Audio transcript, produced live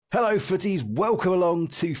Hello footies, welcome along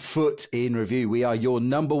to Foot in Review. We are your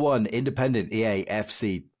number one independent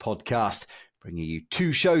EAFC podcast, bringing you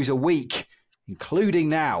 2 shows a week, including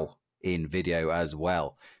now in video as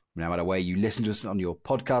well. No matter where you listen to us on your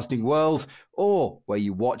podcasting world or where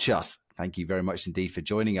you watch us, thank you very much indeed for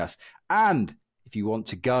joining us. And if you want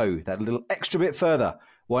to go that little extra bit further,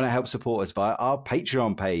 why not help support us via our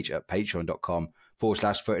Patreon page at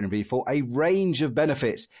patreon.com/Foot in Review for a range of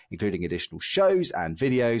benefits, including additional shows and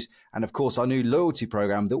videos, and of course our new loyalty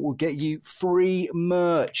program that will get you free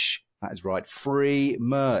merch. That is right, free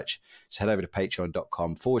merch. So head over to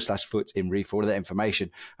patreon.com/Foot in Review for all of that information.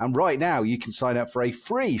 And right now you can sign up for a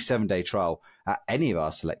free 7-day trial at any of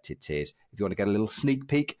our selected tiers if you want to get a little sneak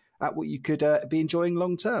peek at what you could be enjoying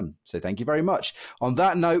long term. So thank you very much. On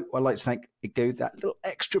that note, I'd like to thank that little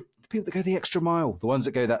extra people that go the extra mile, the ones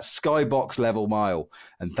that go that Skybox level mile.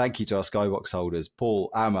 And thank you to our Skybox holders,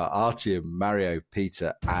 Paul, Amma, Artyom, Mario,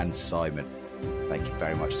 Peter, and Simon. Thank you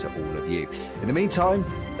very much to all of you. In the meantime,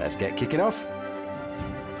 let's get kicking off.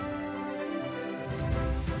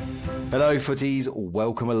 Hello, footies.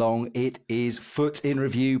 Welcome along. It is Foot in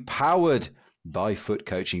Review, powered by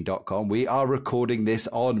footcoaching.com. We are recording this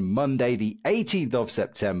on Monday, the 18th of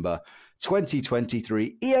September,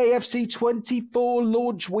 2023. EAFC24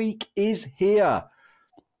 launch week is here.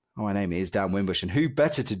 My name is Dan Wimbush, and who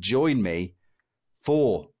better to join me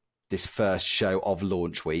for this first show of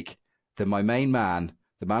launch week than my main man,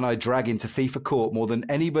 the man I drag into FIFA court more than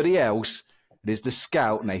anybody else. It is the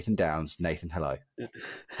scout, Nathan Downs. Nathan, hello.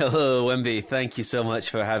 Hello, Wimby. Thank you so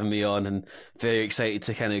much for having me on, and very excited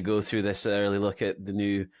to kind of go through this early look at the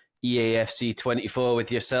new EAFC24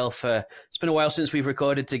 with yourself. It's been a while since we've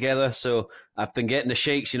recorded together, so I've been getting the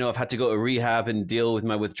shakes. I've had to go to rehab and deal with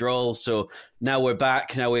my withdrawals. So now we're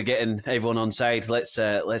back. Now we're getting everyone on side. Let's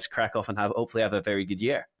crack off and hopefully have a very good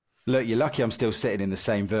year. Look, you're lucky I'm still sitting in the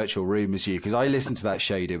same virtual room as you, because I listened to that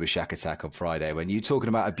show you did with Shack Attack on Friday when you were talking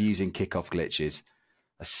about abusing kickoff glitches.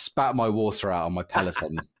 I spat my water out on my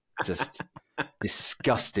Peloton, just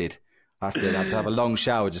disgusted. I have to have a long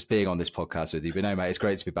shower just being on this podcast with you. But no, mate, it's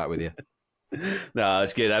great to be back with you. No,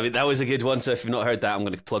 it's good. I mean, that was a good one. So if you've not heard that, I'm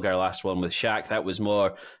going to plug our last one with Shaq. That was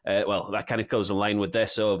more, that kind of goes in line with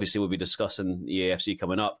this. So obviously we'll be discussing EAFC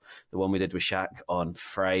coming up. The one we did with Shaq on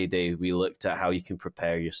Friday, we looked at how you can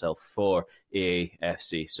prepare yourself for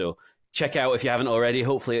EAFC. So check out if you haven't already.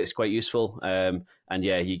 Hopefully it's quite useful. And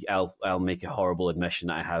yeah, I'll make a horrible admission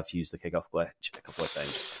that I have used the kickoff glitch a couple of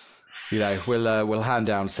times. We'll hand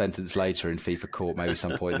down sentence later in FIFA court, maybe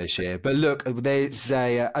some point this year. But look, there's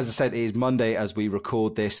as I said, it is Monday as we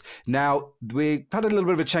record this. Now, we've had a little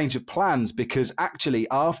bit of a change of plans because actually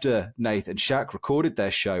after Nath and Shaq recorded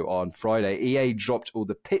their show on Friday, EA dropped all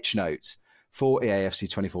the pitch notes for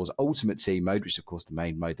EAFC24's Ultimate Team mode, which is, of course, the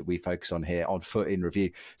main mode that we focus on here on Foot in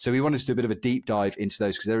Review. So we wanted to do a bit of a deep dive into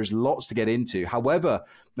those because there is lots to get into. However,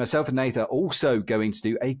 myself and Nath are also going to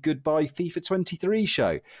do a Goodbye FIFA 23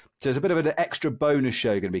 show. So there's a bit of an extra bonus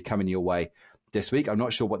show going to be coming your way this week. I'm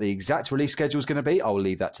not sure what the exact release schedule is going to be. I'll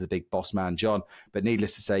leave that to the big boss man, John. But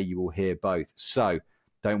needless to say, you will hear both. So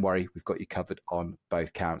don't worry, we've got you covered on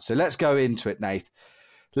both counts. So let's go into it, Nath.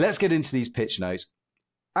 Let's get into these pitch notes.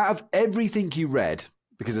 Out of everything you read,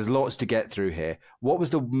 because there's lots to get through here, what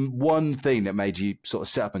was the one thing that made you sort of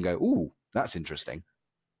sit up and go, ooh, that's interesting?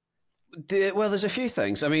 Well, there's a few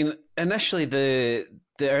things. I mean, initially the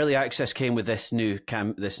early access came with this new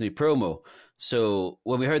promo. So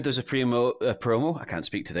when we heard there's a promo, I can't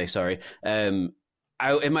speak today, sorry. In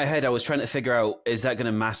my head, I was trying to figure out, is that going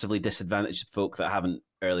to massively disadvantage folk that haven't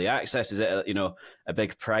early access? Is it a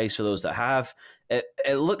big prize for those that have?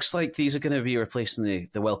 It looks like these are going to be replacing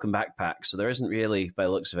the welcome backpack. So there isn't really, by the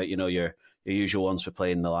looks of it, your usual ones for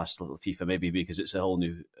playing the last little FIFA, maybe because it's a whole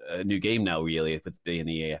new game now, really, with being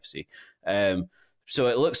the EAFC. So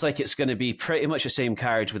it looks like it's going to be pretty much the same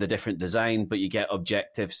card with a different design, but you get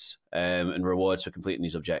objectives and rewards for completing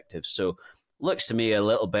these objectives. So looks to me a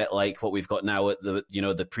little bit like what we've got now at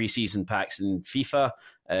the preseason packs in FIFA.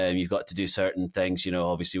 You've got to do certain things,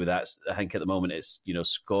 obviously with that, I think at the moment it's,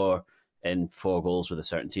 score in 4 goals with a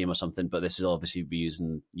certain team or something, but this is obviously be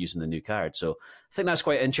using the new card. So I think that's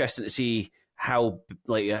quite interesting to see how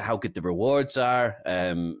good the rewards are.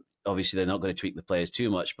 Obviously they're not going to tweak the players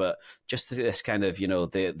too much, but just this kind of,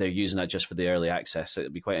 they're using that just for the early access. So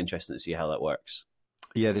it'd be quite interesting to see how that works.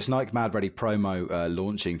 Yeah, this Nike Mad Ready promo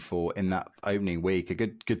launching for in that opening week. A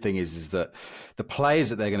good thing is that the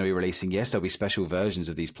players that they're going to be releasing, yes, there'll be special versions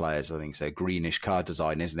of these players. I think so, greenish card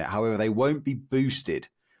design, isn't it? However, they won't be boosted.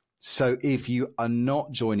 So if you are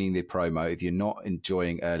not joining the promo, if you're not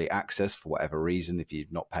enjoying early access for whatever reason, if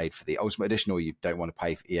you've not paid for the Ultimate Edition or you don't want to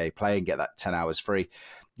pay for EA Play and get that 10 hours free,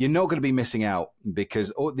 you're not going to be missing out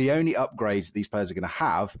because the only upgrades these players are going to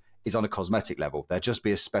have is on a cosmetic level. There'll just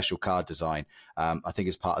be a special card design. I think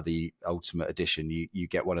as part of the Ultimate Edition, you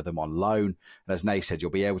get one of them on loan. And as Nate said,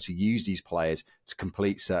 you'll be able to use these players to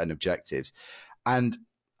complete certain objectives. And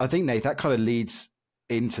I think, Nate, that kind of leads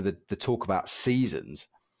into the talk about seasons,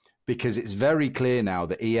 because it's very clear now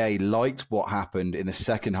that EA liked what happened in the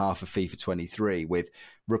second half of FIFA 23 with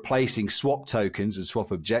replacing swap tokens and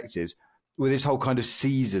swap objectives with this whole kind of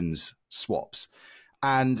seasons swaps.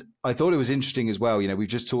 And I thought it was interesting as well. We've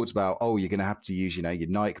just talked about, you're going to have to use, your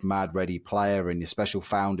Nike Mad Ready player and your special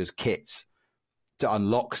founders kits to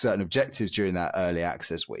unlock certain objectives during that early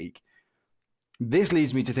access week. This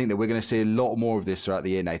leads me to think that we're going to see a lot more of this throughout the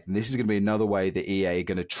year, Nathan. This is going to be another way that EA are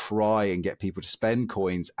going to try and get people to spend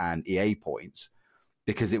coins and EA points,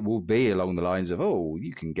 because it will be along the lines of,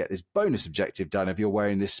 you can get this bonus objective done if you're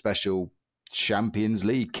wearing this special Champions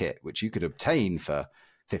League kit, which you could obtain for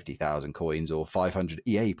 50,000 coins or 500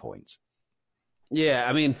 EA points. Yeah,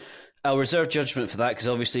 I mean, I'll reserve judgment for that because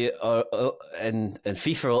obviously in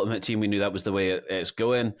FIFA Ultimate Team, we knew that was the way it's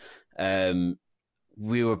going.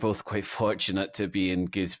 We were both quite fortunate to be in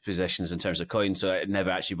good positions in terms of coins, so it never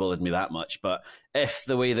actually bothered me that much. But if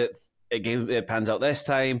the way that it pans out this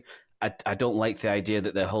time, I don't like the idea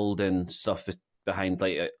that they're holding stuff behind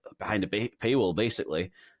a paywall,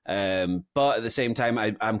 basically. But at the same time,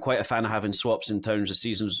 I'm quite a fan of having swaps in terms of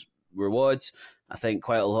season's rewards. I think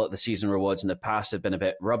quite a lot of the season rewards in the past have been a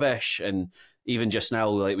bit rubbish, and even just now,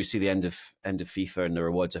 like we see the end of FIFA, and the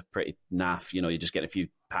rewards are pretty naff. You just get a few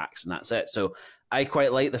packs and that's it. So I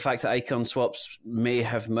quite like the fact that icon swaps may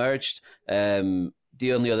have merged.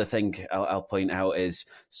 The only other thing I'll point out is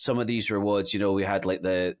some of these rewards. We had like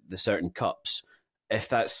the certain cups. If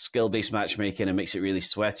that's skill-based matchmaking and makes it really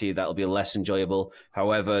sweaty, that'll be less enjoyable.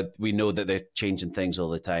 However, we know that they're changing things all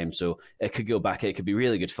the time, so it could go back. It could be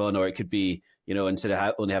really good fun, or it could be, instead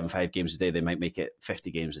of only having 5 games a day, they might make it 50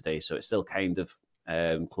 games a day. So it's still kind of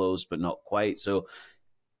closed, but not quite. So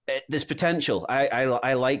there's potential.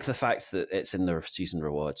 I like the fact that it's in the season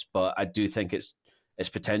rewards, but I do think it's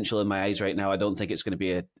potential in my eyes right now. I don't think it's going to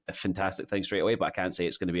be a fantastic thing straight away, but I can't say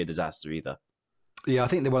it's going to be a disaster either. Yeah, I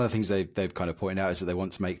think that one of the things they've kind of pointed out is that they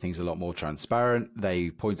want to make things a lot more transparent.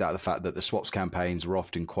 They point out the fact that the swaps campaigns are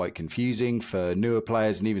often quite confusing for newer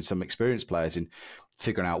players and even some experienced players in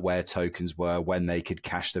figuring out where tokens were, when they could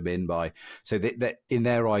cash them in by. So that in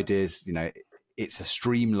their ideas, it's a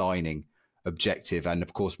streamlining objective. And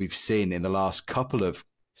of course, we've seen in the last couple of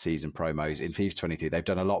season promos in FIFA 22, they've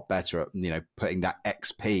done a lot better at, putting that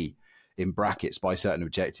XP in brackets by certain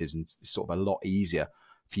objectives, and it's sort of a lot easier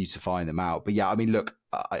for you to find them out. But yeah, I mean, look,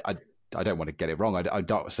 I don't want to get it wrong. I'm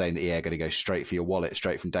not saying that EA are going to go straight for your wallet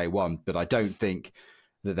straight from day one, but I don't think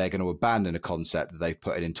that they're going to abandon a concept that they've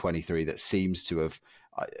put in 23 that seems to have,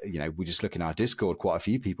 we just look in our Discord, quite a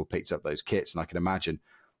few people picked up those kits, and I can imagine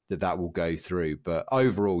that will go through. But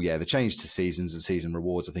overall, yeah, the change to seasons and season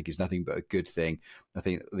rewards, I think, is nothing but a good thing. I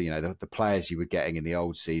think, the players you were getting in the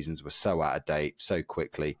old seasons were so out of date so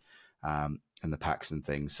quickly, and the packs and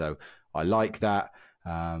things. So I like that.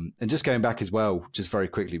 And just going back as well, just very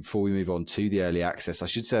quickly before we move on to the early access, I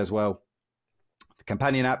should say as well, the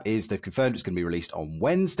companion app they've confirmed it's going to be released on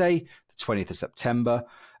Wednesday, the 20th of September.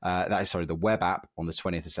 The web app on the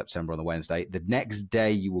 20th of September on the Wednesday. The next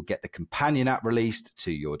day, you will get the companion app released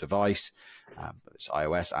to your device. It's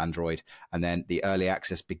iOS, Android. And then the early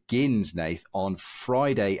access begins, Nath, on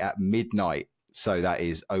Friday at midnight. So that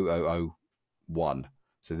is 0001.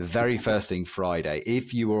 So the very first thing Friday.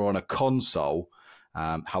 If you were on a console,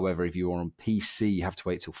 however, if you are on PC, you have to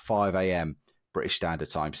wait till 5 a.m. British Standard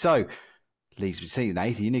Time. So leaves me thinking,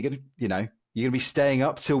 Nathan, you're going to be staying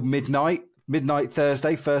up till midnight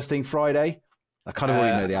Thursday, first thing Friday. I kind of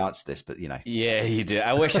already know the answer to this, but Yeah, you do.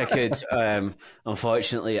 I wish I could.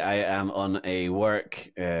 Unfortunately, I am on a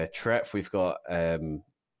work trip. We've got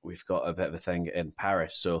a bit of a thing in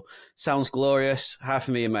Paris, so sounds glorious. Half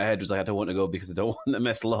of me in my head was like, I don't want to go because I don't want to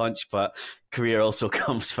miss launch, but career also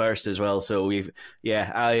comes first as well. So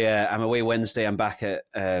I'm away Wednesday. I'm back at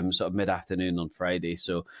sort of mid-afternoon on Friday.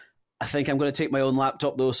 So I think I'm going to take my own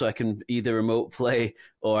laptop though, so I can either remote play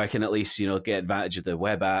or I can at least get advantage of the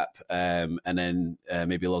web app, and then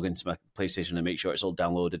maybe log into my PlayStation and make sure it's all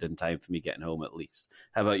downloaded in time for me getting home at least.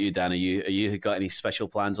 How about you, Dan? Are you got any special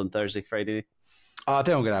plans on Thursday, Friday? I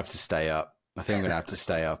think I'm going to have to stay up.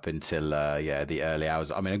 Until the early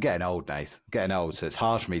hours. I mean, I'm getting old, Nath. I'm getting old, so it's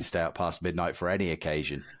hard for me to stay up past midnight for any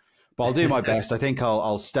occasion. But I'll do my best. I think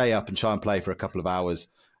I'll stay up and try and play for a couple of hours.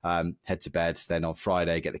 Head to bed. Then on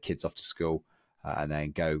Friday, get the kids off to school, and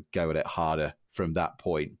then go at it harder from that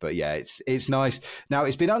point. But yeah, it's nice. Now,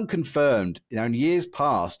 it's been unconfirmed. In years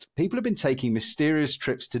past, people have been taking mysterious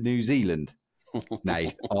trips to New Zealand,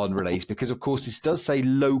 Nath, on release, because of course this does say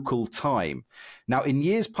local time. Now, in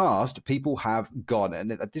years past, people have gone,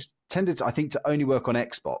 and this tended, I think, to only work on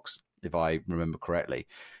Xbox, if I remember correctly.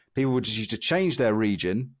 People would just used to change their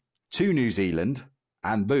region to New Zealand,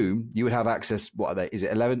 and boom, you would have access. What are they? Is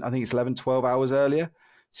it 11? I think it's 11, 12 hours earlier.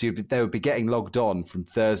 So they would be getting logged on from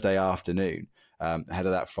Thursday afternoon ahead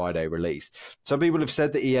of that Friday release. Some people have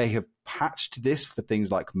said that EA have patched this for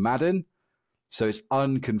things like Madden. So it's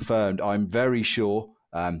unconfirmed. I'm very sure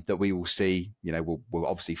that we will see, we'll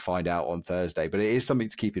obviously find out on Thursday. But it is something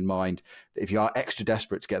to keep in mind that if you are extra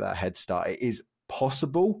desperate to get that head start, it is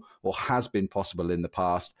possible or has been possible in the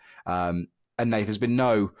past. And Nate, there's been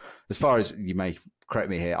as far as you may correct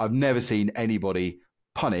me here, I've never seen anybody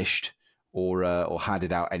punished or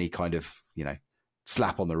handed out any kind of,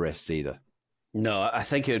 slap on the wrists either. No, I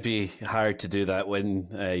think it would be hard to do that when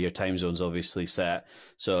your time zone's obviously set.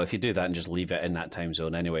 So if you do that and just leave it in that time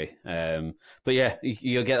zone anyway. But yeah,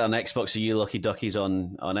 you'll get on Xbox. So you lucky duckies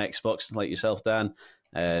on Xbox like yourself, Dan.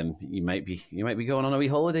 You might be going on a wee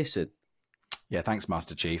holiday soon. Yeah, thanks,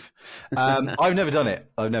 Master Chief. I've never done it.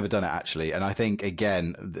 Actually, and I think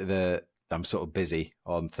again I'm sort of busy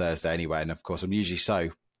on Thursday anyway, and of course I'm usually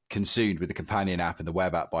so consumed with the companion app and the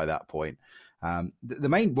web app by that point. One of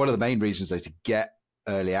the main reasons though to get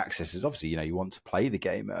early access is obviously you want to play the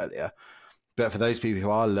game earlier, but for those people who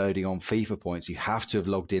are loading on FIFA points, you have to have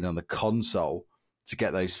logged in on the console to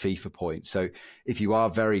get those FIFA points. So if you are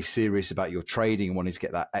very serious about your trading and wanting to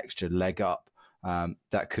get that extra leg up,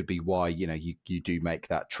 that could be why you do make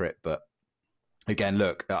that trip. But again,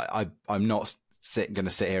 look, I'm not going to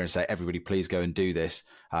sit here and say everybody please go and do this.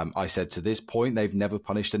 I said to this point they've never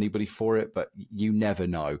punished anybody for it, but you never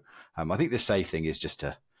know. I think the safe thing is just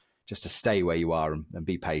to stay where you are and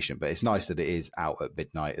be patient. But it's nice that it is out at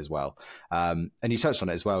midnight as well. And you touched on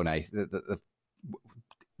it as well, Nath.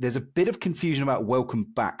 There's a bit of confusion about welcome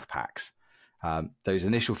back packs. Those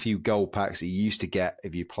initial few gold packs that you used to get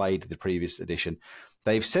if you played the previous edition.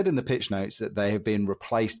 They've said in the pitch notes that they have been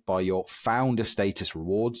replaced by your founder status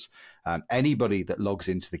rewards. Anybody that logs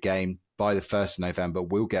into the game by the 1st of November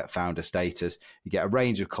will get founder status. You get a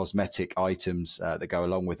range of cosmetic items that go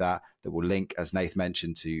along with that will link, as Nath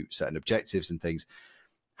mentioned, to certain objectives and things.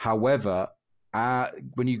 However,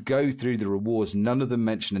 when you go through the rewards, none of them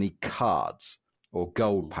mention any cards or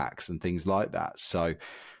gold packs and things like that. So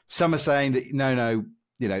some are saying that no,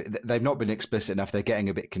 they've not been explicit enough. They're getting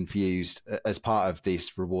a bit confused. As part of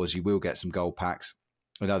these rewards, you will get some gold packs.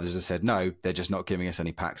 And others have said, no, they're just not giving us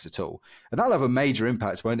any packs at all. And that'll have a major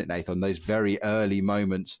impact, won't it, Nathan, on those very early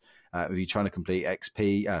moments of you trying to complete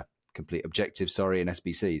complete objectives, and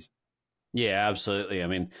SBCs. Yeah, absolutely. I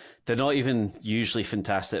mean, they're not even usually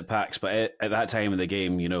fantastic packs, but at that time of the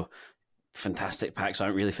game, fantastic packs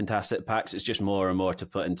aren't really fantastic packs. It's just more and more to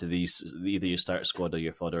put into these, either your start squad or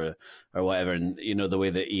your fodder or whatever. And the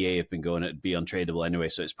way that EA have been going, it'd be untradeable anyway,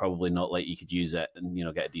 so it's probably not like you could use it and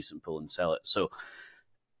get a decent pull and sell it. So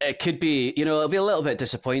it could be, it'll be a little bit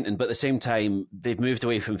disappointing, but at the same time they've moved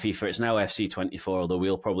away from FIFA. It's now FC24, although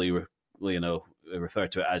we'll probably refer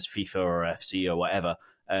to it as FIFA or FC or whatever.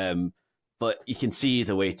 But you can see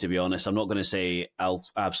either way, to be honest. I'm not going to say I'll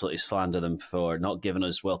absolutely slander them for not giving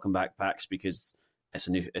us welcome back packs, because it's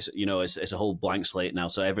a whole blank slate now.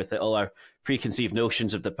 So everything, all our preconceived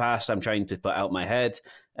notions of the past, I'm trying to put out my head.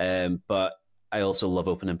 But I also love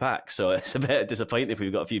opening packs, so it's a bit disappointing if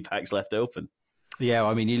we've got a few packs left open. Yeah,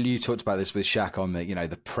 I mean, you talked about this with Shaq on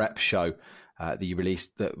the prep show that you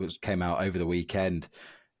released came out over the weekend.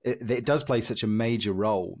 It does play such a major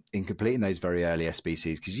role in completing those very early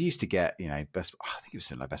SBCs, because you used to get, I think it was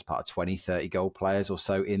something like best part of 20, 30 gold players or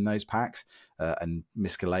so in those packs, and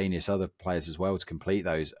miscellaneous other players as well to complete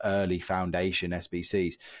those early foundation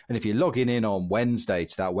SBCs. And if you're logging in on Wednesday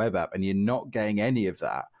to that web app and you're not getting any of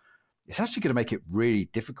that, it's actually going to make it really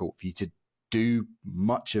difficult for you to do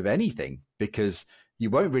much of anything, because you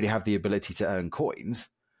won't really have the ability to earn coins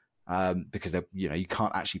because you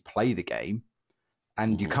can't actually play the game.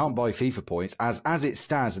 And you can't buy FIFA points as it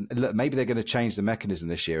stands. And look, maybe they're going to change the mechanism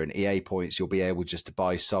this year. And EA points, you'll be able just to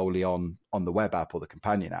buy solely on the web app or the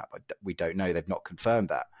companion app. We don't know. They've not confirmed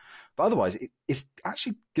that. But otherwise, it's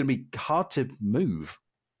actually going to be hard to move.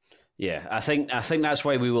 Yeah, I think that's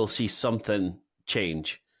why we will see something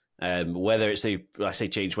change. Whether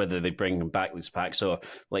it's whether they bring back these packs, or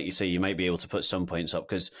like you say, you might be able to put some points up.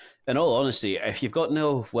 Because in all honesty, if you've got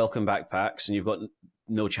no welcome back packs and you've got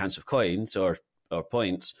no chance of coins or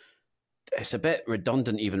points, it's a bit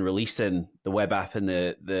redundant even releasing the web app and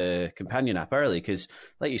the companion app early, because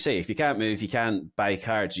like you say, if you can't move, you can't buy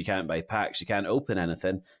cards, you can't buy packs, you can't open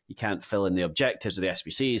anything, you can't fill in the objectives of the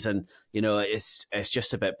SBCs, and it's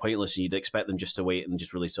just a bit pointless, and you'd expect them just to wait and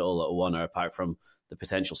just release it all at one, or apart from the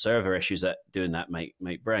potential server issues that doing that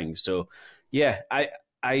might bring. So yeah,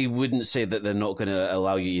 I wouldn't say that they're not going to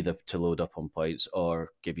allow you either to load up on points or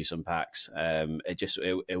give you some packs.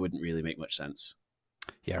 It wouldn't really make much sense.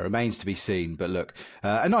 Yeah, it remains to be seen. But look,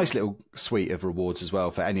 a nice little suite of rewards as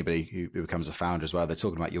well for anybody who becomes a founder as well. They're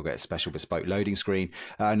talking about you'll get a special bespoke loading screen.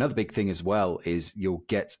 Another big thing as well is you'll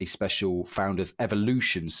get a special founders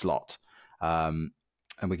evolution slot.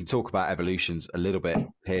 And we can talk about evolutions a little bit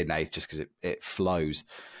here, Nath, just because it flows.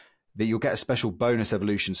 That you'll get a special bonus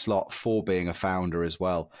evolution slot for being a founder as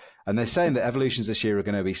well. And they're saying that evolutions this year are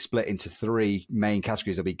going to be split into three main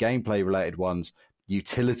categories. There'll be gameplay related ones,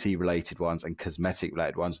 utility related ones, and cosmetic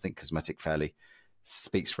related ones. I think cosmetic fairly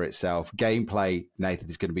speaks for itself. Gameplay, Nathan,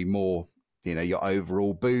 is going to be more, your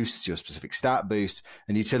overall boosts, your specific stat boosts,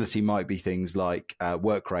 and utility might be things like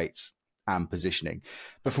work rates and positioning.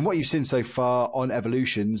 But from what you've seen so far on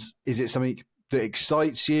evolutions, is it something that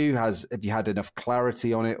excites you? Have you had enough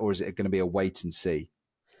clarity on it, or is it going to be a wait and see?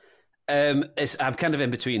 I'm kind of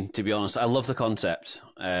in between, to be honest. I love the concept.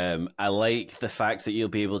 I like the fact that you'll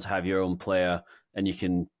be able to have your own player and you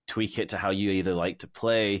can tweak it to how you either like to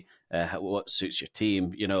play, what suits your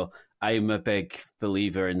team. I'm a big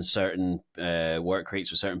believer in certain work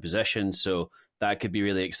rates for certain positions, so that could be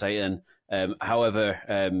really exciting.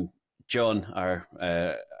 However, John,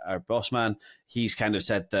 our boss man, he's kind of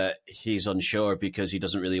said that he's unsure because he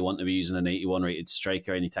doesn't really want to be using an 81 rated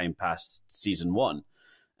striker anytime past season 1.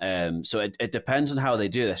 So it depends on how they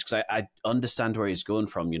do this, because I understand where he's going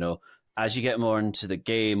from. As you get more into the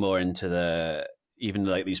game or into even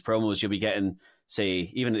like these promos, you'll be getting,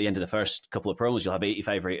 say, even at the end of the first couple of promos, you'll have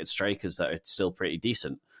 85 rated strikers that are still pretty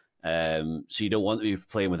decent. So you don't want to be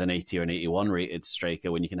playing with an 80 or an 81 rated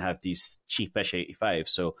striker when you can have these cheapish 85.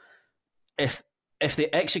 So if they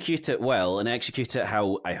execute it well and execute it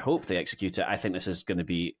how I hope they execute it, I think this is going to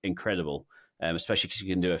be incredible. Especially because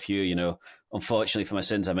you can do a few. Unfortunately for my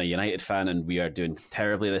sins, I'm a United fan and we are doing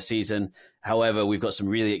terribly this season. However, we've got some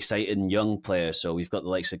really exciting young players. So we've got the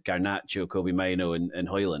likes of Garnacho, Kobe Mino, and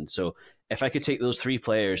Højlund. So if I could take those three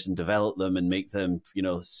players and develop them and make them,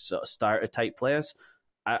 sort of starter type players,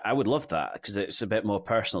 I would love that, because it's a bit more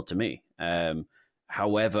personal to me.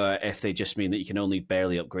 However, if they just mean that you can only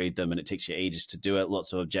barely upgrade them and it takes you ages to do it,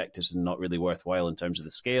 lots of objectives and not really worthwhile in terms of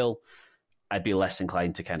the scale, I'd be less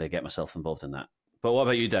inclined to kind of get myself involved in that. But what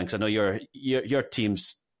about you, Dan? Because I know your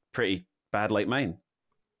team's pretty bad like mine.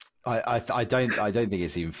 I don't think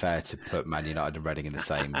it's even fair to put Man United and Reading in the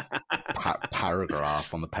same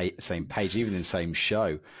paragraph on the same page, even in the same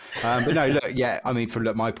show. But no, look, yeah, I mean, from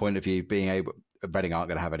my point of view, Reading aren't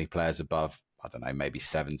going to have any players above, I don't know, maybe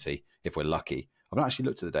 70 if we're lucky. I've not actually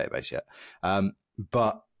looked at the database yet,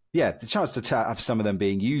 but. Yeah, the chance to have some of them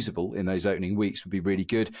being usable in those opening weeks would be really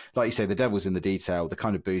good. Like you say, the devil's in the detail, the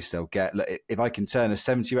kind of boost they'll get. If I can turn a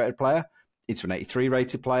 70 rated player into an 83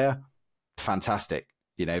 rated player, fantastic.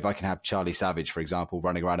 If I can have Charlie Savage, for example,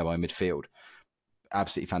 running around in my midfield,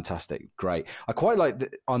 absolutely fantastic. Great. I quite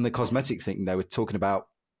like on the cosmetic thing, they were talking about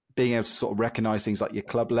being able to sort of recognize things like your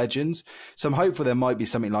club legends. So I'm hopeful there might be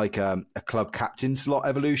something like a club captain slot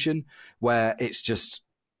evolution where it's just,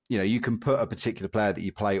 you can put a particular player that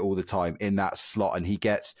you play all the time in that slot, and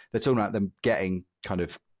they're talking about them getting kind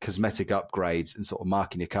of cosmetic upgrades and sort of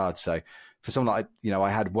marking your cards. So for someone like,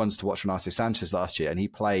 I had ones to watch Renato Sanchez last year, and he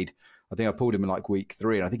played, I think I pulled him in like week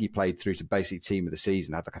 3, and I think he played through to basic team of the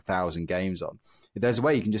season, had like 1,000 games on. If there's a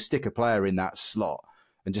way you can just stick a player in that slot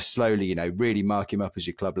and just slowly, really mark him up as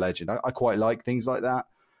your club legend. I quite like things like that.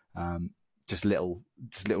 Just little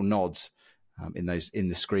nods in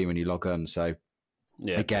the screen when you log on. So,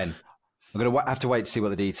 yeah. Again, I'm going to have to wait to see what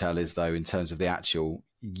the detail is, though, in terms of the actual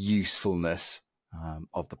usefulness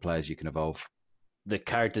of the players you can evolve. The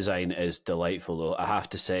card design is delightful, though. I have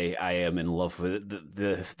to say, I am in love with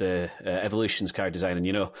the Evolutions card design.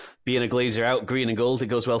 And, being a Glazer out, green and gold, it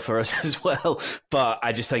goes well for us as well. But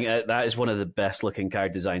I just think that is one of the best looking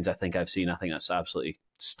card designs I think I've seen. I think that's absolutely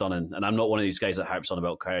stunning. And I'm not one of these guys that harps on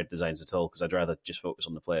about card designs at all, because I'd rather just focus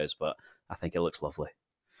on the players. But I think it looks lovely.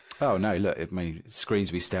 Oh, no, look,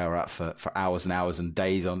 screens we stare at for hours and hours and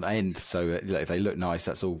days on end. So if they look nice,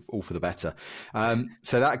 that's all for the better.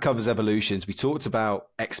 So that covers evolutions. We talked about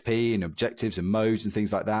XP and objectives and modes and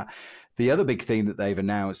things like that. The other big thing that they've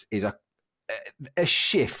announced is a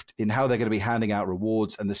shift in how they're going to be handing out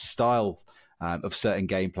rewards and the style of certain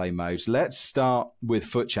gameplay modes. Let's start with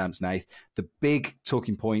Foot Champs, Nath. The big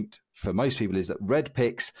talking point for most people is that red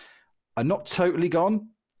picks are not totally gone,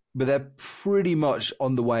 but they're pretty much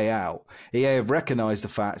on the way out. EA have recognised the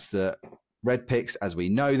fact that red picks, as we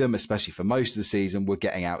know them, especially for most of the season, were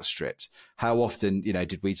getting outstripped. How often,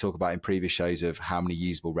 did we talk about in previous shows of how many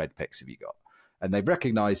usable red picks have you got? And they've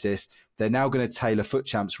recognised this. They're now going to tailor FUT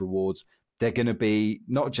Champs rewards. They're going to be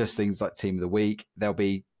not just things like Team of the Week. They'll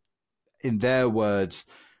be, in their words,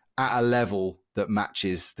 at a level that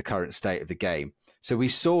matches the current state of the game. So we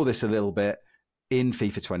saw this a little bit in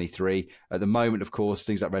FIFA 23. At the moment, of course,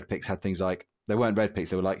 things like red picks had things like, they weren't red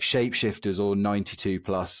picks, they were like shapeshifters or 92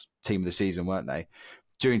 plus team of the season, weren't they?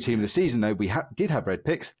 During team of the season, though, we did have red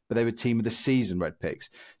picks, but they were team of the season red picks.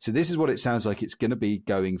 So this is what it sounds like it's going to be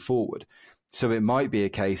going forward. So it might be a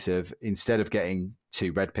case of, instead of getting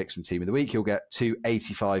 2 red picks from team of the week, you'll get 2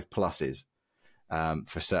 85 pluses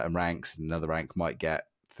for certain ranks, and another rank might get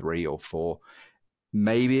 3 or 4.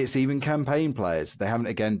 Maybe it's even campaign players. They haven't,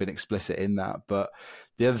 again, been explicit in that. But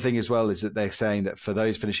the other thing as well is that they're saying that for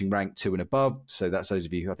those finishing rank 2 and above, so that's those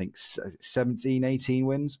of you who I think 17, 18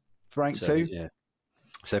 wins for rank 2. Yeah.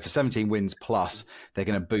 So for 17 wins plus, they're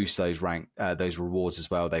going to boost those those rewards as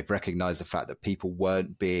well. They've recognised the fact that people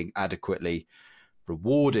weren't being adequately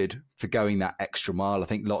rewarded for going that extra mile. I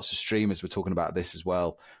think lots of streamers were talking about this as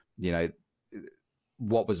well.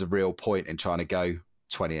 What was the real point in trying to go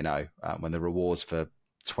 20-0 when the rewards for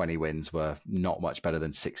 20 wins were not much better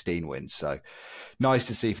than 16 wins? So nice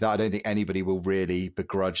to see for that. I don't think anybody will really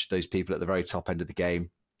begrudge those people at the very top end of the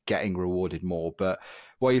game getting rewarded more. But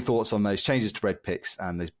what are your thoughts on those changes to red picks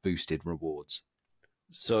and those boosted rewards?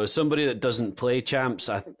 So as somebody that doesn't play champs,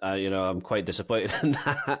 I'm quite disappointed in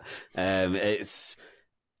that. It's,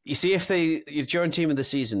 you see, if during team of the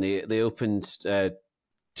season, they opened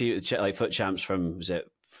like FUT Champs from, was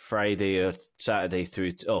it Friday or Saturday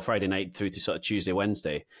Friday night through to sort of Tuesday,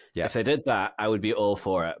 Wednesday. Yeah. If they did that, I would be all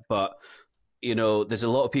for it. But, there's a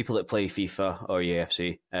lot of people that play FIFA or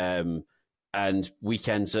EAFC, and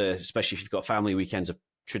weekends, especially if you've got family weekends, are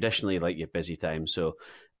traditionally like your busy time. So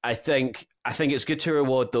I think it's good to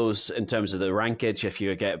reward those in terms of the rankage. If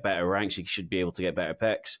you get better ranks, you should be able to get better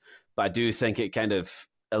picks. But I do think it kind of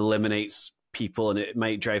eliminates people, and it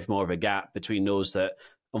might drive more of a gap between those that,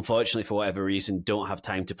 unfortunately, for whatever reason, don't have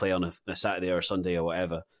time to play on a Saturday or a Sunday or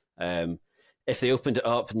whatever. If they opened it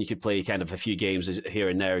up and you could play kind of a few games here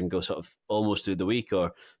and there and go sort of almost through the week,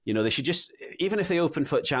 or, they should just, even if they open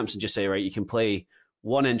FUT Champs and just say, right, you can play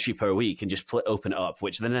 1 entry per week and just open it up,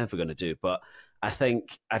 which they're never going to do. But I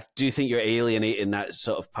do think you're alienating that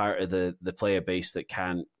sort of part of the player base that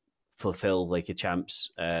can't fulfill like a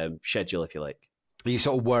champs schedule, if you like. Are you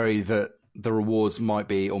sort of worried that the rewards might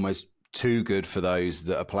be almost too good for those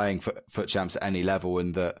that are playing FUT Champs at any level,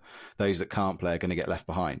 and that those that can't play are going to get left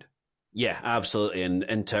behind? Yeah, absolutely. And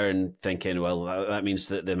in turn, thinking, well, that means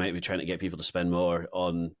that they might be trying to get people to spend more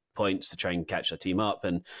on points to try and catch a team up.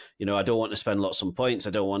 And, I don't want to spend lots on points. I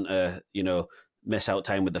don't want to, miss out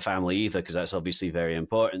time with the family either, because that's obviously very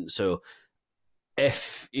important. So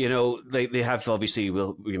if, they have, obviously,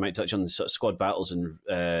 we might touch on the sort of squad battles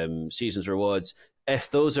and seasons rewards.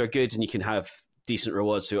 If those are good and you can have decent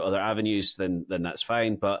rewards through other avenues, then that's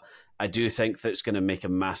fine. But I do think that's going to make a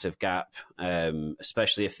massive gap,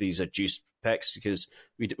 especially if these are juiced picks, because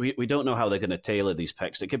we don't know how they're going to tailor these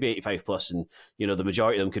picks. It could be 85 plus, and the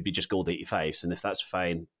majority of them could be just gold 85s. And if that's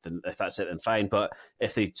fine, then if that's it, then fine. But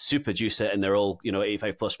if they super juice it and they're all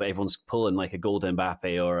 85 plus, but everyone's pulling like a gold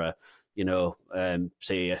Mbappe or a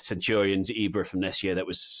say a Centurions Ibra from this year that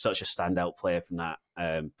was such a standout player from that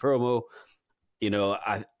promo,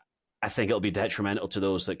 I think it'll be detrimental to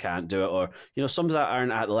those that can't do it, or, some that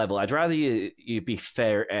aren't at the level. I'd rather you be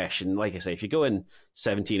fair-ish. And like I say, if you go in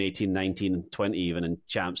 17, 18, 19, 20 even in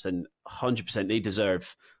champs, then 100% they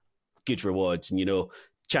deserve good rewards. And,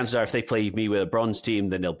 chances are if they play me with a bronze team,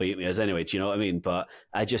 then they'll beat me as anyway. Do you know what I mean? But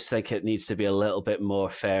I just think it needs to be a little bit more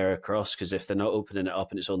fair across, because if they're not opening it up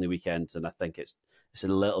and it's only weekends, then I think it's a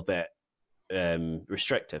little bit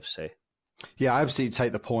restrictive, say. Yeah, I absolutely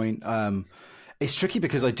take the point. It's tricky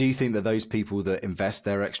because I do think that those people that invest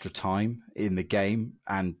their extra time in the game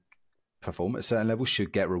and perform at a certain level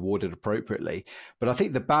should get rewarded appropriately. But I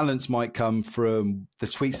think the balance might come from the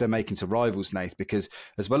tweaks they're making to rivals, Nath, because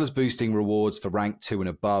as well as boosting rewards for rank 2 and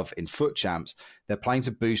above in FUT Champs, they're planning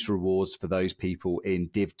to boost rewards for those people in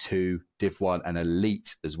Div 2, Div 1 and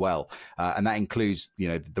Elite as well. And that includes,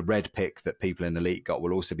 the red pick that people in Elite got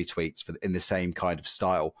will also be tweaked in the same kind of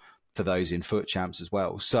style for those in FUT Champs as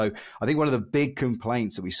well. So I think one of the big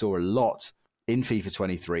complaints that we saw a lot in FIFA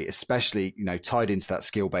 23, especially, tied into that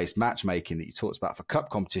skill-based matchmaking that you talked about for cup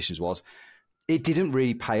competitions, was it didn't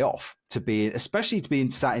really pay off especially to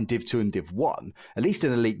being sat in Div 2 and Div 1. At least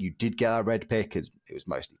in Elite, you did get that red pick. It was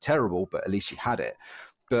mostly terrible, but at least you had it.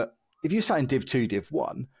 But if you sat in Div 2, Div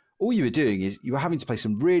 1, all you were doing is you were having to play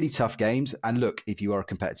some really tough games. And look, if you are a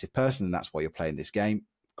competitive person and that's why you're playing this game,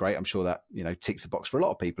 great. I'm sure that, ticks the box for a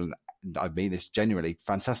lot of people. And I mean this genuinely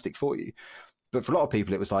fantastic for you. But for a lot of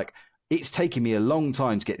people, it was like, it's taking me a long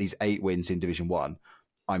time to get these 8 wins in Division 1.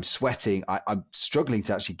 I'm sweating. I'm struggling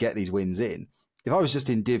to actually get these wins in. If I was just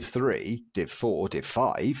in Div 3, Div 4, Div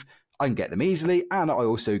 5, I can get them easily. And I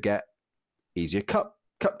also get easier cup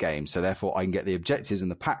games. So therefore, I can get the objectives and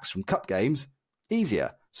the packs from cup games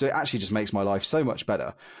easier. So it actually just makes my life so much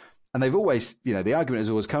better. And they've always, the argument has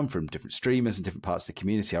always come from different streamers and different parts of the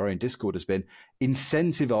community. Our own Discord has been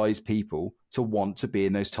incentivize people to want to be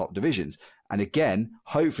in those top divisions. And again,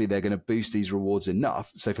 hopefully they're going to boost these rewards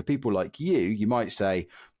enough. So for people like you might say,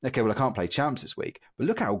 okay, well, I can't play champs this week, but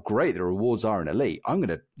look how great the rewards are in Elite. I'm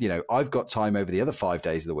going to, I've got time over the other 5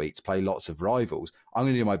 days of the week to play lots of rivals. I'm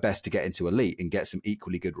going to do my best to get into Elite and get some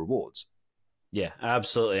equally good rewards. Yeah,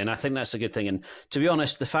 absolutely. And I think that's a good thing. And to be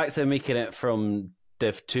honest, the fact they're making it from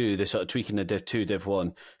Div 2, they're sort of tweaking the Div 2, Div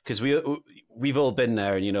 1, because we've all been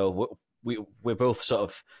there, and we're both sort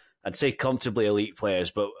of, I'd say comfortably elite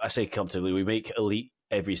players, but I say comfortably, we make elite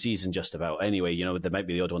every season just about anyway. There might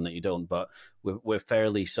be the odd one that you don't, but we're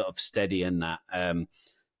fairly sort of steady in that.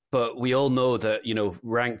 But we all know that,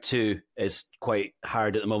 rank 2 is quite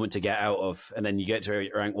hard at the moment to get out of. And then you get to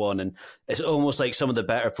rank 1 and it's almost like some of the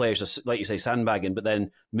better players are, like you say, sandbagging, but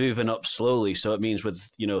then moving up slowly. So it means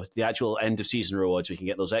with, the actual end of season rewards, we can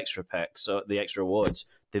get those extra packs. So the extra rewards,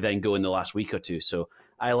 they then go in the last week or two. So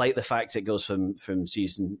I like the fact it goes from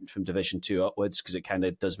Division 2 upwards, because it kind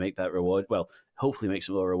of does make that reward. Well, hopefully makes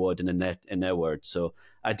it more rewarding in their words. So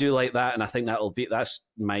I do like that. And I think that's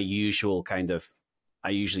my usual kind of, I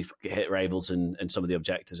usually hit rivals in some of the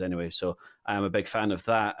objectives anyway, so I'm a big fan of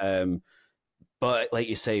that. But like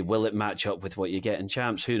you say, will it match up with what you get in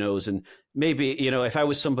champs? Who knows? And maybe, if I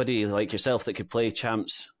was somebody like yourself that could play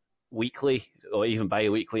champs weekly or even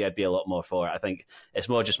bi-weekly, I'd be a lot more for it. I think it's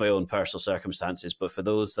more just my own personal circumstances. But for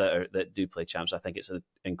those that do play champs, I think it's an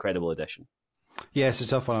incredible addition. Yeah, it's a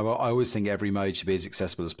tough one. I always think every mode should be as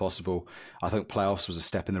accessible as possible. I think playoffs was a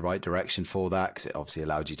step in the right direction for that, because it obviously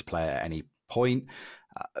allowed you to play at any point.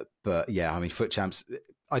 But yeah, I mean, Foot Champs,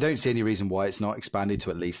 I don't see any reason why it's not expanded to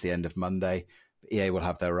at least the end of Monday. EA will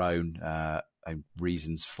have their own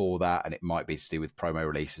reasons for that, and it might be to do with promo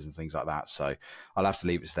releases and things like that. So I'll have to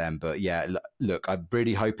leave it to them. But yeah, look, I'm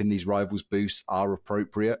really hoping these rivals boosts are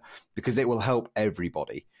appropriate, because it will help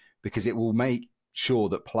everybody, because it will make sure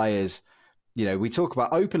that players, we talk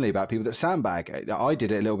openly about people that sandbag. I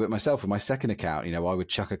did it a little bit myself with my second account. I would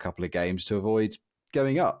chuck a couple of games to avoid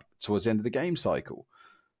going up towards the end of the game cycle.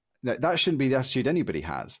 That shouldn't be the attitude anybody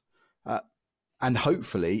has. And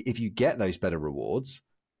hopefully, if you get those better rewards,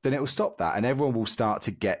 then it will stop that, and everyone will start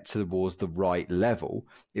to get towards the right level.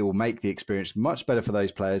 It will make the experience much better for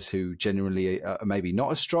those players who genuinely are maybe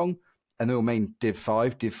not as strong, and they will mean Div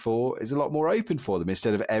 5, Div 4 is a lot more open for them,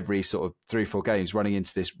 instead of every sort of 3 or 4 games running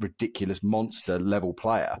into this ridiculous monster level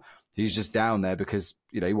player who's just down there because,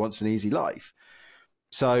 he wants an easy life.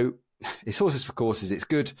 So it's horses for courses. It's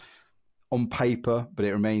good on paper, but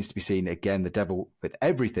it remains to be seen. Again, the devil with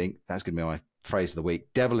everything. That's going to be my phrase of the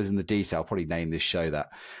week. Devil is in the detail. I'll probably name this show that.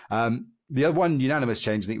 The other one, unanimous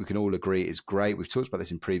change, I think we can all agree is great. We've talked about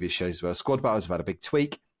this in previous shows as well. Squad battles have had a big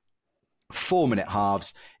tweak. 4-minute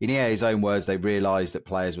halves. In EA's own words, they realised that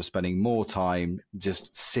players were spending more time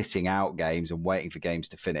just sitting out games and waiting for games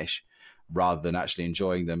to finish, rather than actually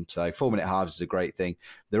enjoying them. So 4-minute halves is a great thing.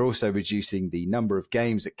 They're also reducing the number of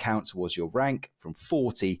games that count towards your rank from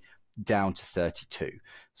 40 down to 32.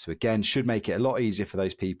 So again, should make it a lot easier for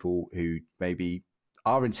those people who maybe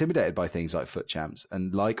are intimidated by things like Foot Champs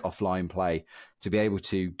and like offline play to be able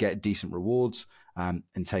to get decent rewards and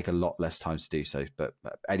take a lot less time to do so. But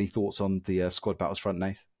any thoughts on the squad battles front,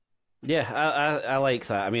 Nath? Yeah, I like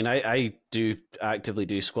that. I mean, I do actively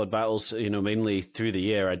do squad battles, mainly through the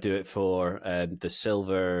year. I do it for the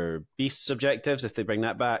Silver Beasts objectives, if they bring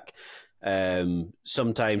that back.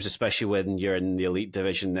 Sometimes, especially when you're in the elite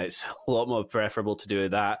division, it's a lot more preferable to do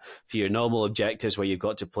that for your normal objectives, where you've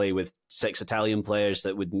got to play with 6 Italian players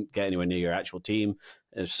that wouldn't get anywhere near your actual team.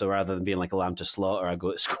 So rather than being like a lamb to slaughter, I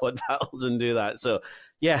go to squad battles and do that. So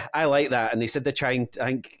yeah, I like that. And they said they're trying, I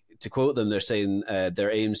think, to quote them, they're saying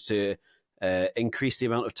their aims to increase the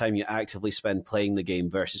amount of time you actively spend playing the game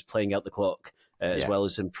versus playing out the clock, as well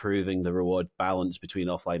as improving the reward balance between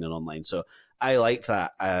offline and online. So I like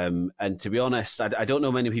that. And to be honest, I don't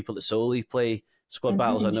know many people that solely play Squad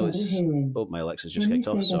battles, I know it's... Oh, my Alexa's just kicked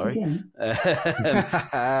off, sorry.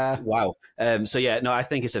 Wow. So, yeah, no, I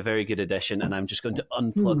think it's a very good addition, and I'm just going to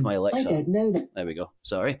unplug my Alexa. I don't know that. There we go.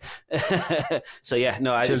 Sorry. So, yeah,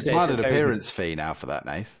 no, I just... She's an appearance fee now for that,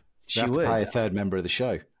 Nath. She would. Have to pay a third member of the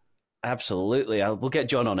show. Absolutely. We'll get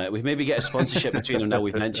John on it. We maybe get a sponsorship between them now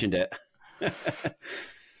we've mentioned it.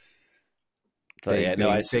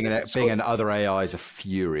 Bing and other AIs are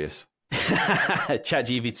furious.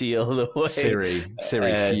 ChatGPT all the way. Siri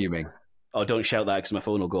fuming. Oh, don't shout that because my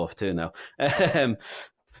phone will go off too now.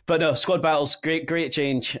 But no, squad battles, great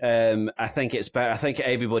change. I think it's better. I think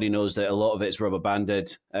everybody knows that a lot of it's rubber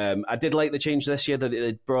banded. I did like the change this year that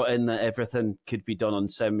they brought in that everything could be done on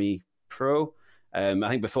semi-pro. I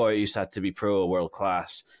think before it used to have to be pro or world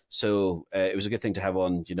class. So it was a good thing to have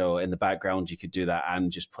on, in the background. You could do that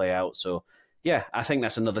and just play out. So yeah, I think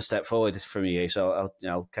that's another step forward from EA. So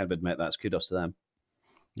I'll kind of admit that's kudos to them.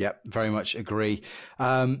 Yep, very much agree.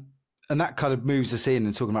 And that kind of moves us in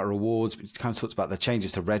and talking about rewards. We kind of talked about the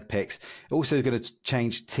changes to red picks. Also going to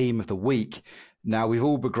change team of the week. Now, we've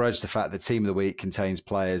all begrudged the fact that team of the week contains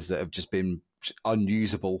players that have just been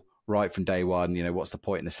unusable right from day one. What's the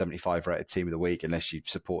point in a 75 rated team of the week unless you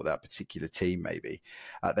support that particular team, maybe.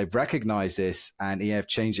 They've recognized this, and EA have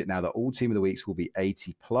changed it now that all team of the weeks will be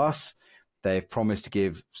 80 plus. They've promised to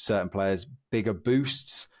give certain players bigger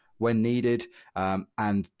boosts when needed.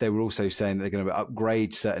 And they were also saying that they're going to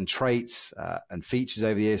upgrade certain traits and features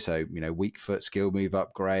over the year. So, weak foot, skill move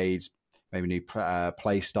upgrades, maybe new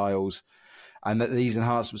play styles, and that these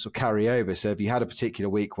enhancements will carry over. So if you had a particular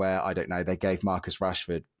week where, I don't know, they gave Marcus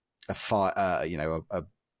Rashford a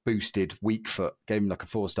boosted weak foot, gave him like a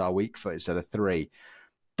 4-star weak foot instead of 3,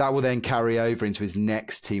 that will then carry over into his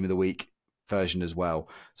next team of the week version as well.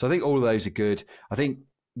 So I think all of those are good. I think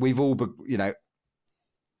we've all,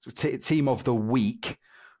 team of the week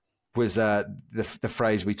was the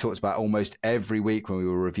phrase we talked about almost every week when we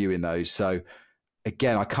were reviewing those. So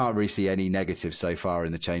again, I can't really see any negatives so far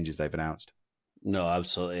in the changes they've announced. No,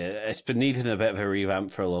 absolutely. It's been needing a bit of a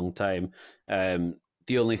revamp for a long time.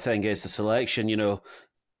 The only thing is the selection,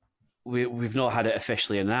 we've not had it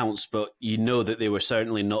officially announced, but that they were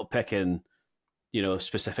certainly not picking,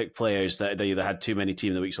 specific players that either had too many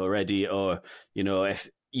team of the weeks already, or, if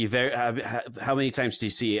how many times do you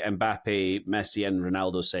see Mbappe, Messi, and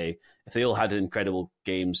Ronaldo say if they all had incredible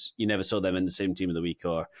games, you never saw them in the same team of the week,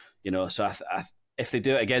 or So if they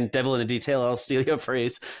do it again, devil in a detail, I'll steal your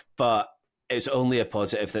phrase, but it's only a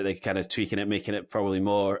positive that they're kind of tweaking it, making it probably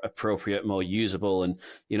more appropriate, more usable, and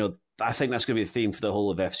I think that's going to be the theme for the whole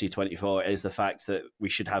of FC24 is the fact that we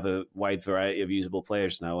should have a wide variety of usable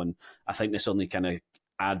players now, and I think this only kind of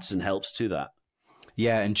adds and helps to that.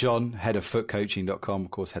 Yeah, and John, head of footcoaching.com,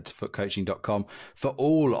 of course, head to footcoaching.com for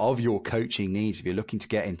all of your coaching needs. If you're looking to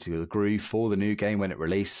get into the groove for the new game when it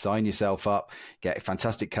releases, sign yourself up, get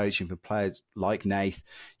fantastic coaching for players like Nath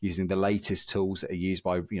using the latest tools that are used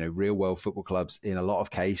by real world football clubs in a lot of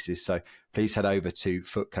cases. So please head over to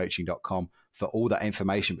footcoaching.com for all that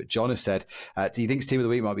information. But John has said, do you think Team of the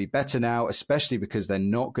Week might be better now, especially because they're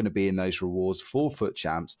not going to be in those rewards for Foot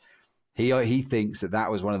Champs? He thinks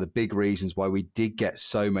that was one of the big reasons why we did get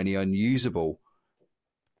so many unusable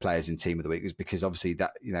players in Team of the Week, was because obviously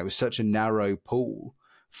that it was such a narrow pool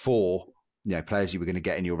for players you were going to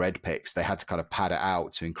get in your red picks. They had to kind of pad it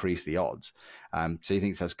out to increase the odds. So he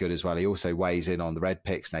thinks that's good as well. He also weighs in on the red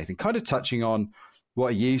picks, Nathan, kind of touching on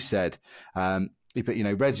what you said. But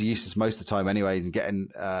reds are useless most of the time anyways, and getting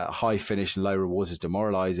high finish and low rewards is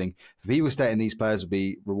demoralizing. For people stating these players will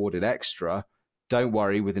be rewarded extra, don't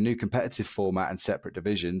worry, with the new competitive format and separate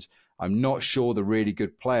divisions, I'm not sure the really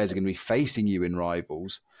good players are going to be facing you in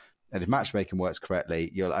rivals. And if matchmaking works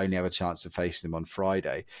correctly, you'll only have a chance of facing them on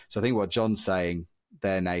Friday. So I think what John's saying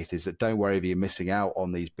there, Nath, is that don't worry if you're missing out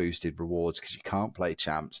on these boosted rewards because you can't play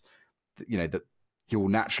champs. That you'll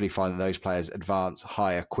naturally find that those players advance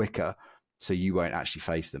higher quicker, so you won't actually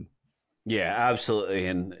face them. Yeah, absolutely.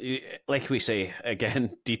 And like we say,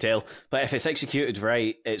 again, detail, but if it's executed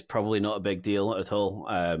right, it's probably not a big deal at all.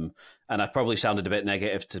 And I probably sounded a bit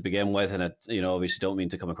negative to begin with, and I obviously don't mean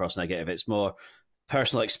to come across negative. It's more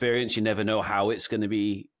personal experience. You never know how it's going to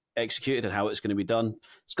be executed and how it's going to be done.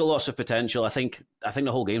 It's got lots of potential. I think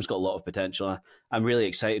the whole game's got a lot of potential. I'm really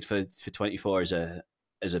excited for 24 as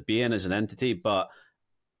a being, as an entity. But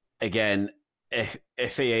again, if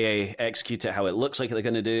EAA execute it how it looks like they're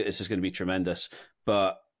going to do, it's just going to be tremendous.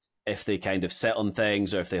 But if they kind of set on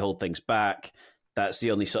things or if they hold things back, that's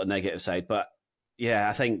the only sort of negative side. But yeah,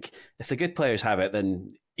 I think if the good players have it,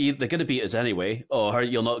 then they're going to beat us anyway, or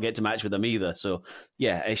you'll not get to match with them either. So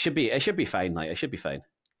yeah, it should be fine. It should be fine.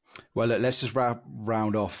 Well, look, let's just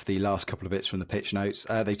round off the last couple of bits from the pitch notes.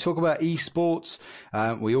 They talk about esports.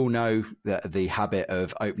 We all know that the habit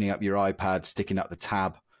of opening up your iPad, sticking up the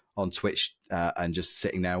tab on Twitch and just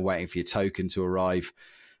sitting there and waiting for your token to arrive.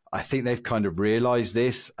 I think they've kind of realised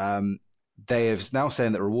this. They have now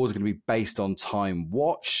saying that rewards are going to be based on time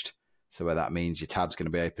watched. So where that means your tab's going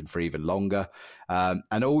to be open for even longer.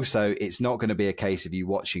 And also, it's not going to be a case of you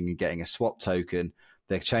watching and getting a swap token.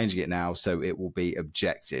 They're changing it now, so it will be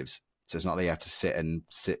objectives. So it's not that you have to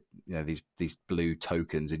sit, these blue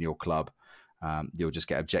tokens in your club. You'll just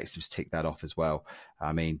get objectives, tick that off as well.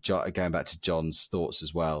 I mean, going back to John's thoughts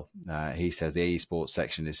as well, he says the esports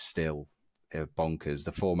section is still bonkers.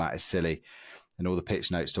 The format is silly, and all the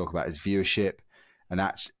pitch notes talk about is viewership, and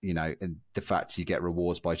and the fact you get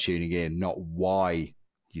rewards by tuning in, not why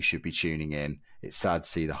you should be tuning in. It's sad to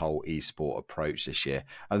see the whole esport approach this year.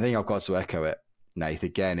 I think I've got to echo it, Nath.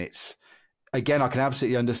 I can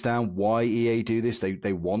absolutely understand why EA do this.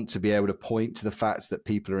 They want to be able to point to the fact that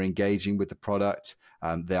people are engaging with the product.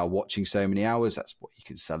 They are watching so many hours. That's what you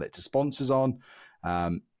can sell it to sponsors on.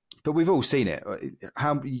 But we've all seen it.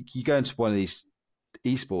 How you go into one of these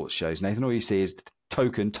esports shows, Nathan, all you see is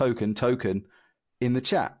token in the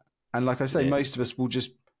chat. And like I say, most of us will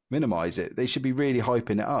just minimize it. They should be really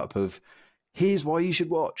hyping it up of here's why you should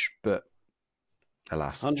watch. But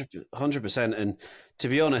alas, 100%. And to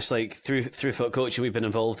be honest, like through foot coaching, we've been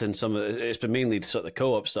involved in some of it. It's been mainly sort of the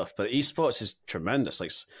co-op stuff, but esports is tremendous.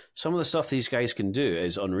 Like some of the stuff these guys can do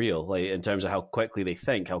is unreal. Like in terms of how quickly they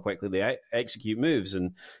think, how quickly they execute moves,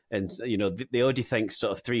 and they already think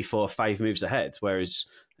sort of 3, 4, 5 moves ahead, whereas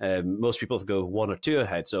most people go 1 or 2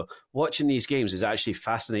 ahead. So watching these games is actually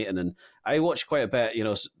fascinating, and I watch quite a bit.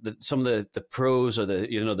 Some of the pros or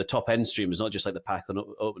the top end streamers, not just like the pack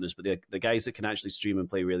openers, but the guys that can actually stream and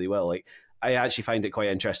play really well. Like I actually find it quite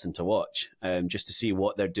interesting to watch, just to see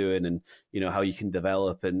what they're doing and how you can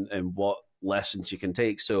develop and what lessons you can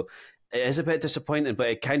take. So it is a bit disappointing, but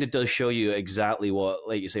it kind of does show you exactly what,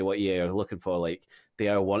 like you say, what EA are looking for. Like they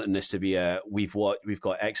are wanting this to be we've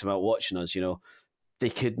got X amount watching us. They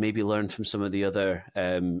could maybe learn from some of the other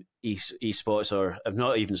esports, or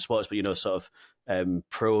not even sports, but sort of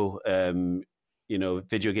pro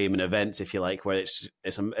video gaming events, if you like, where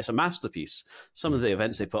it's a masterpiece. Some of the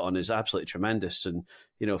events they put on is absolutely tremendous, and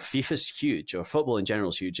FIFA's huge, or football in general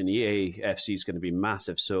is huge, and EAFC is going to be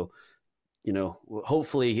massive. So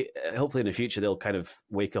hopefully in the future they'll kind of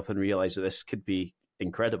wake up and realize that this could be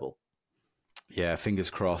incredible. Yeah, fingers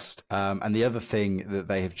crossed. And the other thing that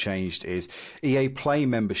they have changed is EA Play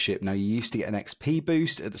membership. Now, you used to get an XP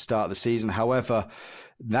boost at the start of the season. However,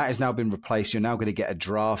 that has now been replaced. You're now going to get a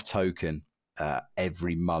draft token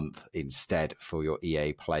every month instead for your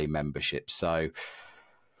EA Play membership. So,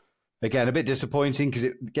 again, a bit disappointing because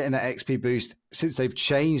getting that XP boost, since they've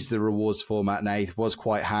changed the rewards format, Nate, was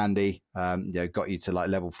quite handy. Got you to like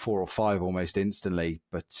level 4 or 5 almost instantly.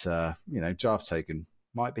 But, draft token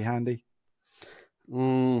might be handy.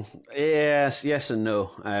 Yes and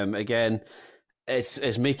no. Again,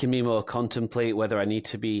 it's making me more contemplate whether I need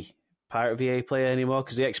to be part of EA Play anymore,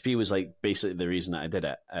 because the XP was like basically the reason that I did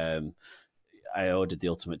it. I ordered the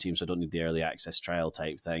Ultimate Team, so I don't need the early access trial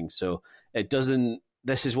type thing. So it doesn't.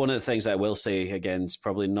 This is one of the things that I will say, again, it's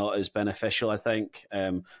probably not as beneficial, I think,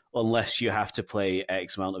 unless you have to play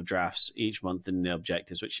X amount of drafts each month in the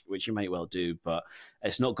objectives, which you might well do, but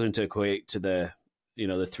it's not going to equate to the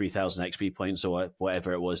 3,000 XP points or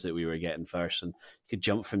whatever it was that we were getting first, and you could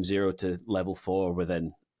jump from 0 to level 4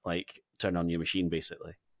 within turn on your machine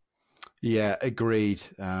basically. Yeah, agreed.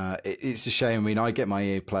 It's a shame. I mean, I get my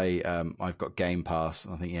EA Play. I've got Game Pass.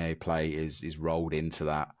 I think EA Play is rolled into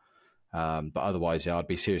that. But otherwise, I'd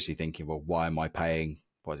be seriously thinking, well, why am I paying?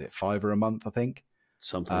 What is it, $5 a month? I think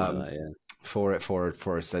something like that. Yeah,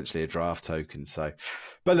 for essentially a draft token. So,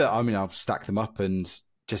 but look, I mean, I'll stack them up, and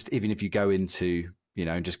just even if you go into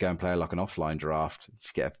just go and play like an offline draft,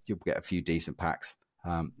 you'll get a few decent packs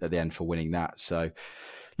at the end for winning that. So,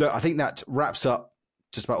 look, I think that wraps up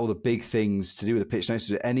just about all the big things to do with the pitch notes. Is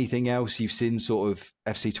there anything else you've seen sort of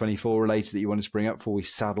FC24 related that you wanted to bring up before we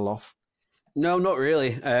saddle off? No, not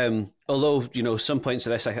really. Although, some points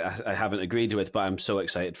of this I haven't agreed with, but I'm so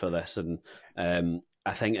excited for this. And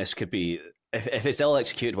I think this could be, if it's all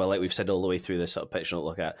executed well, like we've said all the way through this sort of pitch note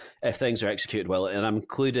look at, if things are executed well, and I'm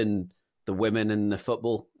including the women in the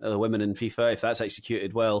football, the women in FIFA, if that's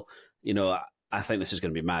executed well, I think this is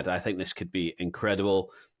going to be mad. I think this could be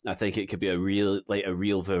incredible. I think it could be a real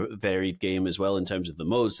varied game as well in terms of the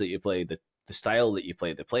modes that you play, the style that you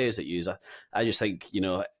play, the players that you use. I just think,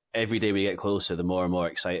 every day we get closer, the more and more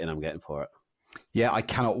exciting I'm getting for it. Yeah, I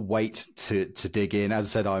cannot wait to dig in. As I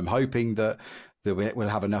said, I'm hoping that that we'll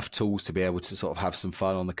have enough tools to be able to sort of have some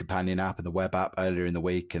fun on the companion app and the web app earlier in the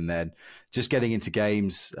week. And then just getting into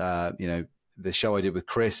games, the show I did with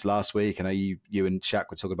Chris last week, I know you and Shaq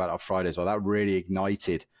were talking about it on Friday as well. That really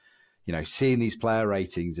ignited, seeing these player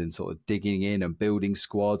ratings and sort of digging in and building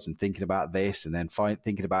squads and thinking about this, and then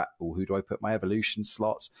thinking about, who do I put my evolution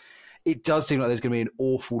slots? It does seem like there's going to be an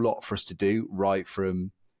awful lot for us to do right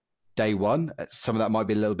from day one. Some of that might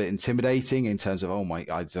be a little bit intimidating in terms of, I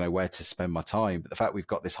don't know where to spend my time. But the fact we've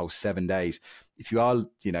got this whole 7 days, if you are,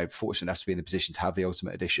 fortunate enough to be in the position to have the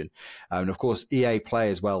Ultimate Edition, and of course EA Play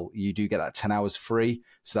as well, you do get that 10 hours free.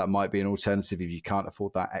 So that might be an alternative if you can't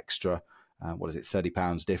afford that extra,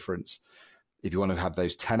 £30 difference. If you want to have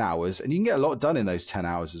those 10 hours, and you can get a lot done in those 10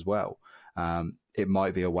 hours as well. It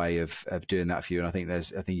might be a way of doing that for you. And I think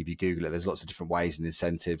if you Google it, there's lots of different ways and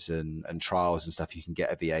incentives and trials and stuff you can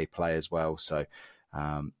get a VA Play as well. So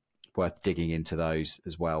worth digging into those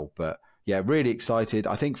as well. But yeah, really excited.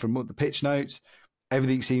 I think from the pitch notes,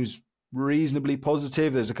 everything seems reasonably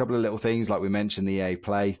positive. There's a couple of little things like we mentioned, the EA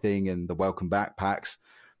Play thing and the welcome back packs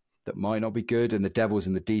that might not be good, and the devil's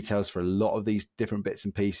in the details for a lot of these different bits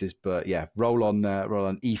and pieces. But yeah, roll on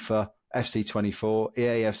EFA. FC24,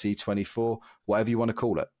 EAFC24, whatever you want to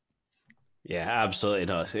call it. Yeah, absolutely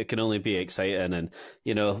not. It can only be exciting, and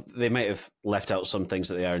they might have left out some things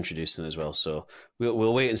that they are introducing as well. So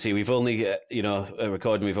we'll wait and see. We've only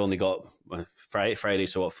recording. We've only got Friday,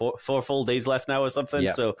 so what, four full days left now or something.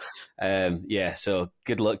 Yeah. So so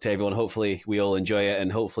good luck to everyone. Hopefully we all enjoy it,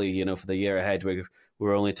 and hopefully for the year ahead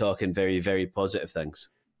we're only talking very, very positive things.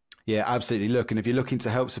 Yeah, absolutely. Look, and if you're looking to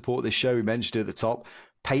help support this show, we mentioned it at the top,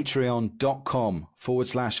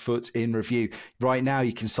 patreon.com/foot in review. Right now,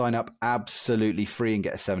 you can sign up absolutely free and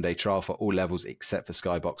get a 7-day trial for all levels except for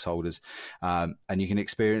Skybox holders. And you can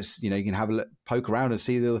experience, you can have a poke around and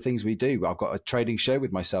see the other things we do. I've got a trading show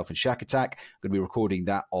with myself and Shack Attack. I'm going to be recording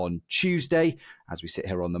that on Tuesday as we sit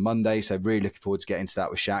here on the Monday. So really looking forward to getting to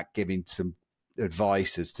that with Shack, giving some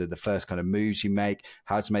advice as to the first kind of moves you make,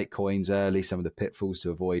 how to make coins early, some of the pitfalls to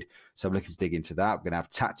avoid. So I'm looking to dig into that. We're going to have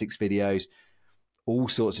tactics videos, all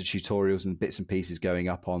sorts of tutorials and bits and pieces going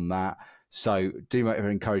up on that. So do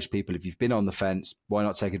encourage people, if you've been on the fence, why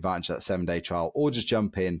not take advantage of that 7-day trial, or just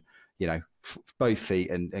jump in, both feet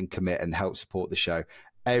and commit and help support the show.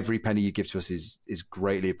 Every penny you give to us is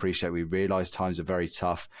greatly appreciated. We realize times are very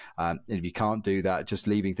tough. And if you can't do that, just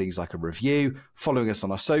leaving things like a review, following us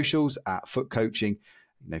on our socials at Foot Coaching,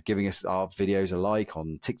 giving us our videos a like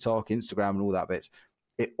on TikTok, Instagram, and all that bits.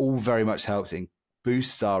 It all very much helps. It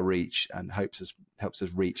boosts our reach and helps us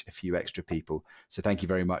reach a few extra people. So thank you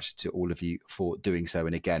very much to all of you for doing so.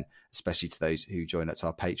 And again, especially to those who join us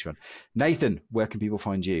our Patreon. Nathan, where can people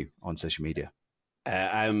find you on social media?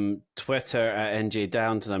 I'm Twitter at NJ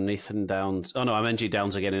Downs, and I'm Nathan Downs. Oh no, I'm NJ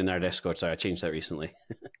Downs again in our Discord. Sorry, I changed that recently.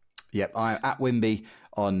 Yep, I'm at Wimby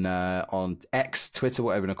on X, Twitter,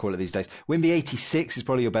 whatever you want to call it these days. Wimby86 is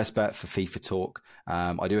probably your best bet for FIFA talk.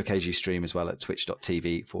 I do occasionally stream as well at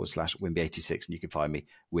twitch.tv/Wimby86, and you can find me,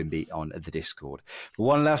 Wimby, on the Discord. But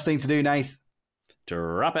one last thing to do, Nath.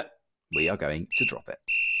 Drop it. We are going to drop it.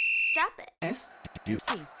 Drop it. F-U.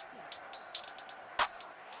 T.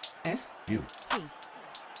 F-U. T.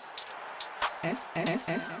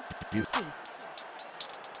 F-F-F-U. T.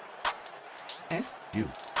 F-U.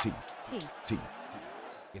 T. T. T.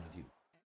 Interview.